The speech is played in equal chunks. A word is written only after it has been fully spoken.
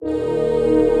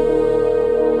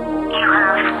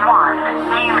press 1.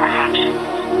 New message.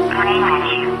 Main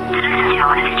menu. To listen to your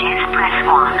messages, press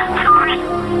 1. Sorry.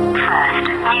 First,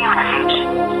 new message.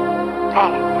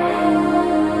 Hey.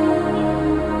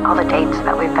 All the dates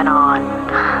that we've been on,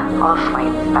 all the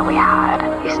fights that we had,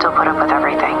 you still put up with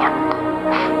everything,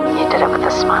 and you did it with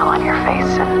a smile on your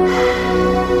face, and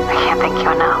I can't thank you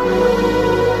enough.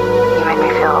 You made me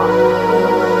feel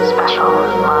special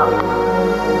and loved.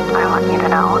 I want you to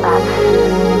know that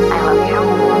I love you.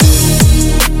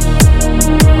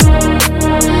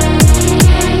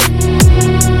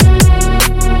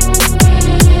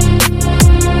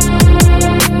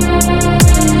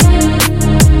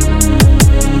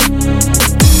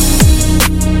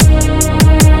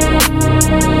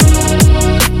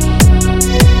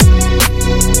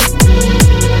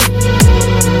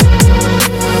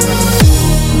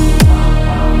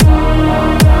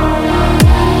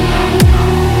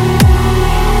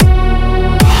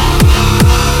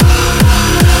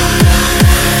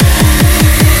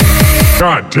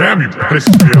 God damn, you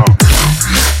pissed me off.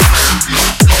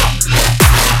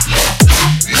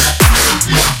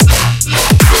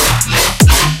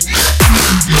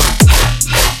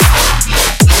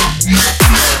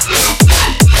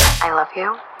 I love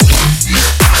you.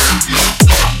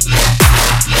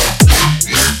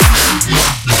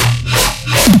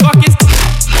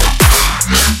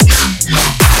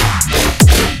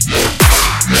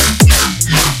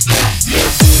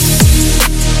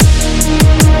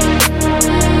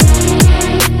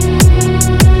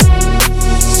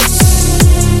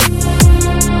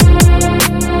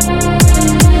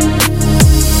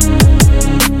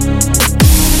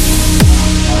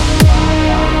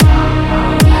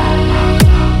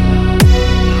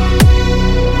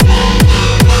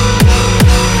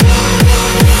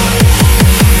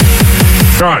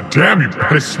 God damn, you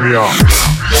pissed me off.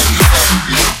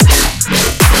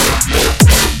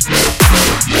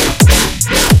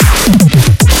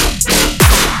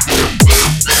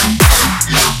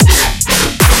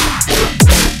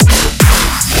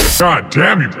 God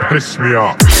damn, you pissed me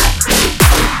off.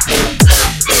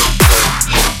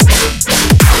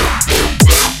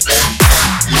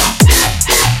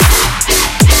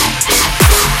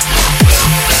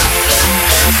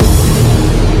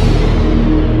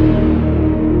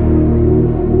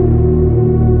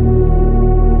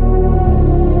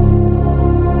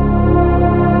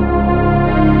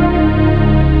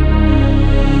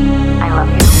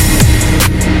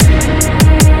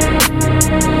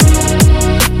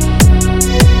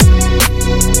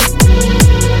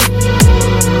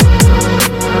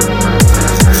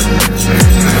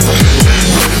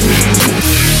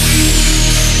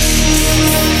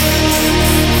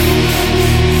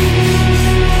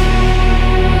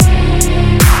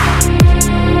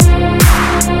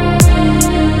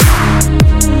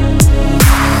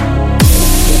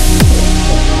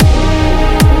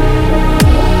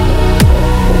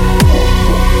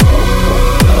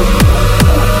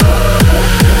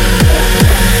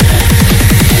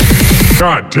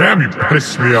 God damn, you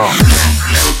pissed me off.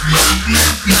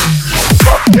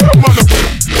 Fuck you, motherfucker.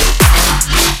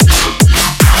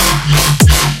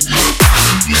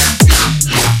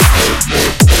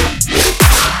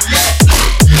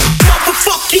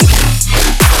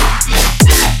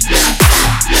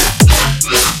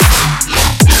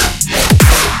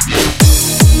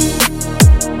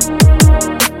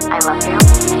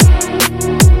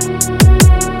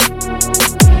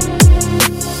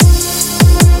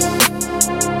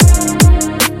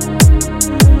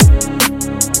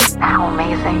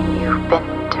 You've been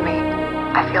to me.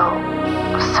 I feel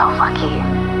so lucky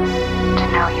to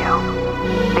know you.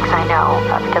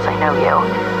 Because I know you,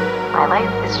 my life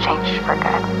has changed for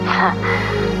good.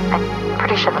 I'm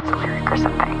pretty sure that's a lyric or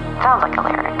something. Sounds like a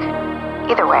lyric.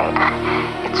 Either way,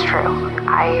 it's true.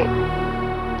 I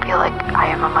feel like I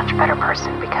am a much better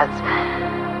person because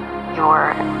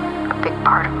you're a big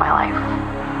part of my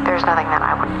life. There's nothing that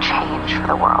I would change for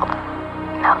the world.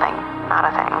 Nothing. Not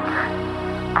a thing.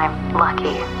 I'm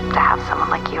lucky to have someone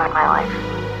like you in my life.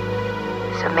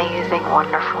 This amazing,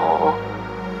 wonderful,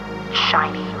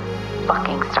 shiny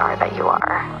fucking star that you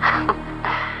are.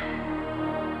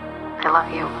 I love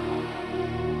you.